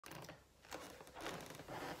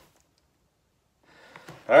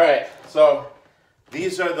All right, so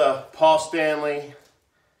these are the Paul Stanley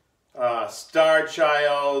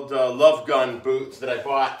Starchild Love Gun boots that I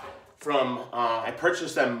bought from, I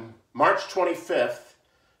purchased them March 25th,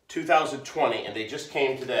 2020, and they just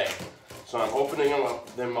came today. So I'm opening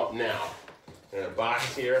them up now. In a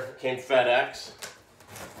box here, came FedEx.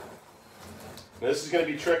 Now, this is going to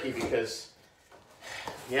be tricky because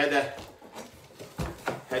you had to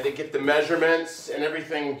get the measurements and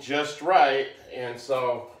everything just right, and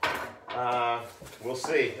so we'll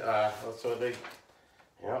see. So they,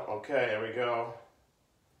 yeah, okay, there we go.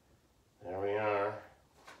 There we are.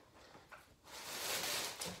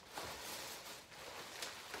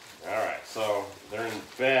 All right, so they're in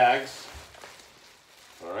bags.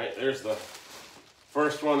 All right, there's the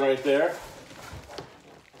first one right there.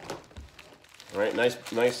 All right, nice,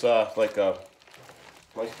 like a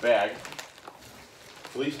nice bag.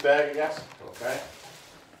 Fleece bag, I guess. Okay.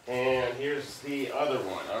 And here's the other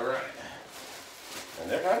one. All right.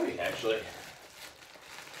 And they're heavy, actually.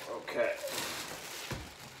 Okay.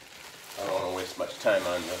 I don't want to waste much time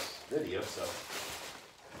on this video, so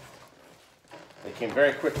they came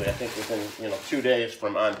very quickly. I think within 2 days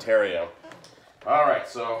from Ontario. All right,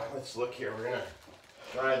 so let's look here. We're gonna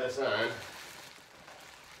try this on.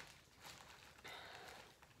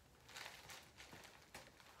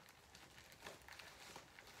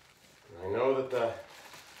 I know that the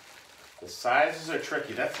sizes are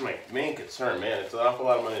tricky. That's my main concern, man. It's an awful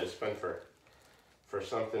lot of money to spend for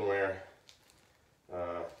something where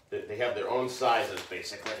they have their own sizes,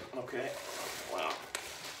 basically. Okay. Wow.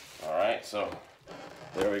 All right, so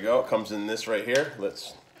there we go. It comes in this right here.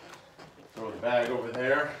 Let's throw the bag over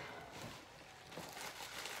there.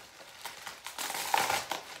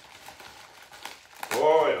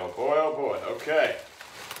 Boy, oh boy, oh boy. Okay.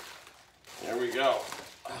 There we go.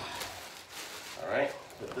 All right,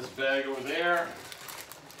 put this bag over there.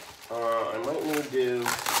 I might need to,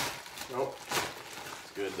 nope,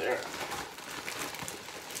 it's good there.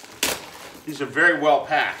 These are very well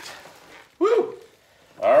packed. Woo!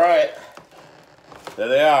 All right, there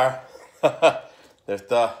they are. There's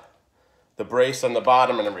the brace on the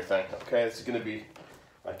bottom and everything. Okay, this is gonna be,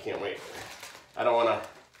 I can't wait. I don't want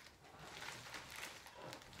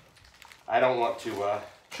to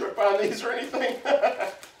trip on these or anything.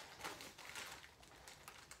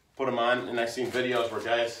 Put them on, and I've seen videos where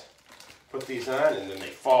guys put these on and then they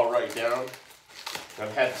fall right down.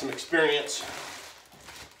 I've had some experience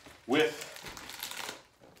with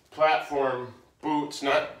platform boots,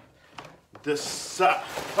 not this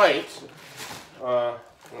height,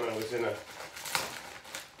 when I was in a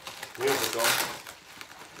musical.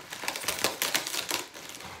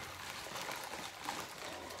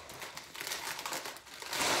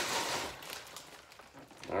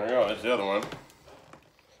 There we go, there's the other one.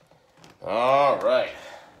 All right,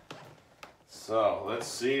 so let's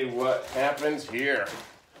see what happens here.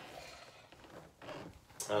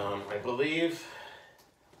 I believe,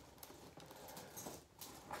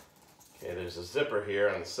 okay, there's a zipper here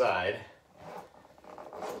on the side.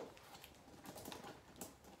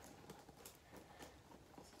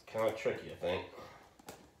 It's kind of tricky, I think.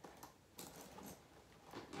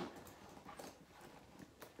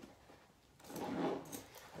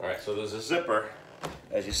 All right, so there's a zipper,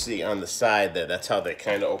 as you see on the side there. That's how they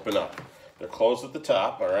kind of open up. They're closed at the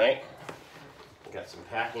top, all right? Got some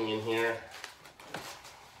packing in here.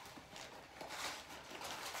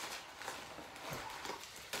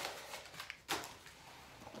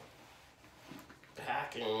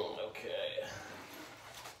 Packing, okay.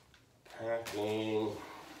 Packing.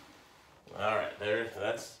 All right, there,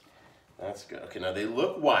 that's good. Okay, now they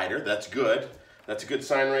look wider, that's good. That's a good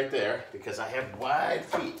sign right there, because I have wide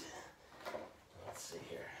feet. Let's see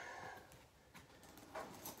here.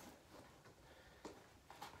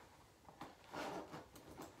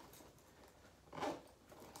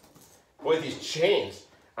 Boy, these chains,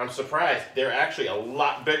 I'm surprised. They're actually a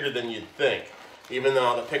lot bigger than you'd think, even though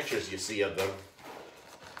all the pictures you see of them.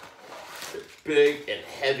 They're big and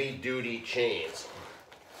heavy-duty chains.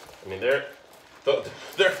 I mean,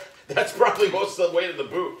 that's probably most of the weight of the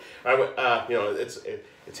boot.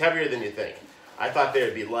 It's heavier than you think. I thought they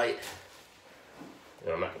would be light.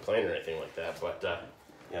 I'm not complaining or anything like that, but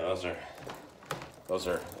yeah, those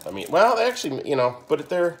are. I mean, well, actually, but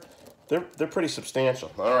they're pretty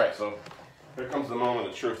substantial. All right, so here comes the moment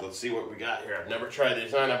of truth. Let's see what we got here. I've never tried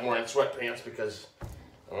these on. I'm wearing sweatpants because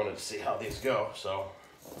I wanted to see how these go. So,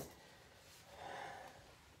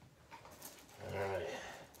 all right,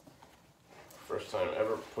 first time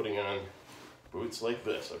ever putting on boots like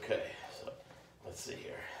this. Okay, so let's see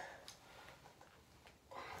here.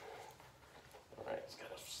 All right, it's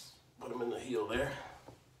got to put them in the heel there.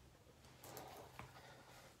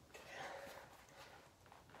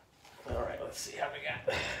 see how we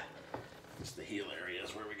got. Just the heel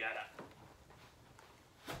areas where we got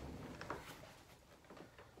it.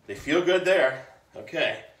 They feel good there.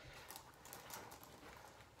 Okay.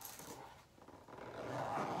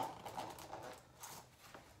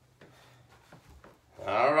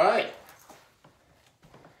 All right.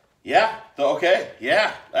 Yeah, okay,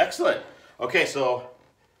 yeah, excellent. Okay, so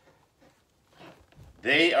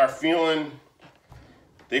they are feeling,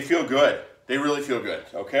 they feel good. They really feel good,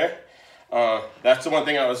 okay? That's the one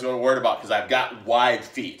thing I was worried about because I've got wide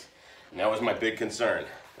feet. And that was my big concern.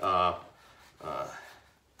 A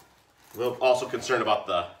little also concerned about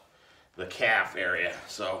the calf area.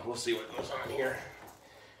 So we'll see what goes on here.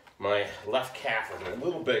 My left calf is a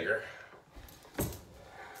little bigger.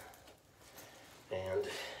 And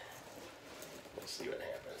let's see what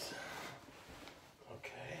happens.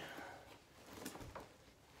 Okay.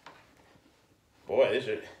 Boy,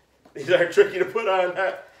 these are tricky to put on.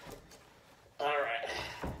 All right.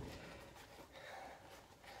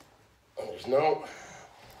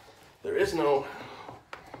 There is no.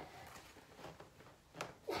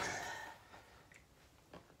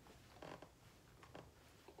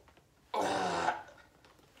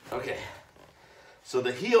 Okay. So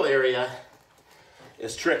the heel area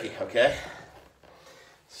is tricky, okay?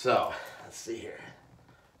 So, let's see here.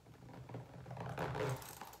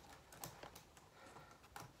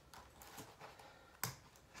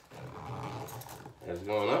 There's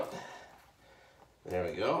going up. There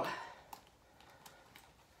we go.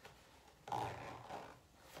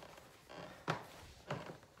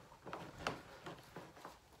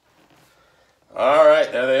 All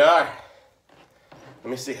right, there they are. Let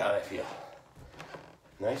me see how they feel.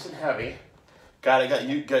 Nice and heavy. Gotta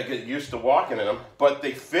get used to walking in them, but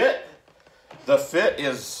they fit. The fit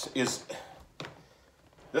is.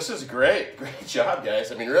 This is great. Great job,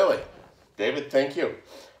 guys. I mean, really, David. Thank you.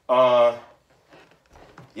 Yeah,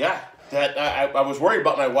 that I was worried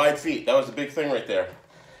about my wide feet. That was the big thing right there,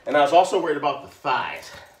 and I was also worried about the thighs.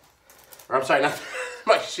 Or I'm sorry, not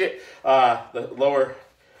my shit. The lower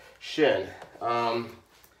shin.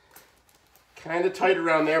 Kind of tight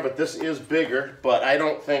around there, but this is bigger. But I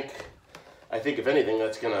don't think. I think if anything,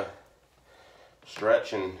 that's gonna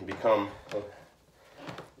stretch and become.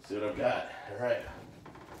 Let's see what I've got. All right.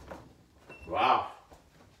 Wow.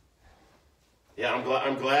 Yeah,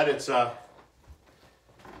 I'm glad it's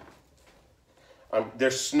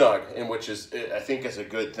they're snug, and which is I think is a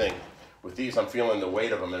good thing. With these, I'm feeling the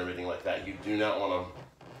weight of them and everything like that. You do not want them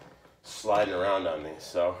sliding around on these.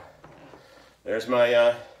 So there's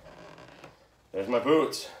my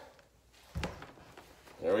boots.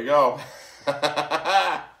 There we go.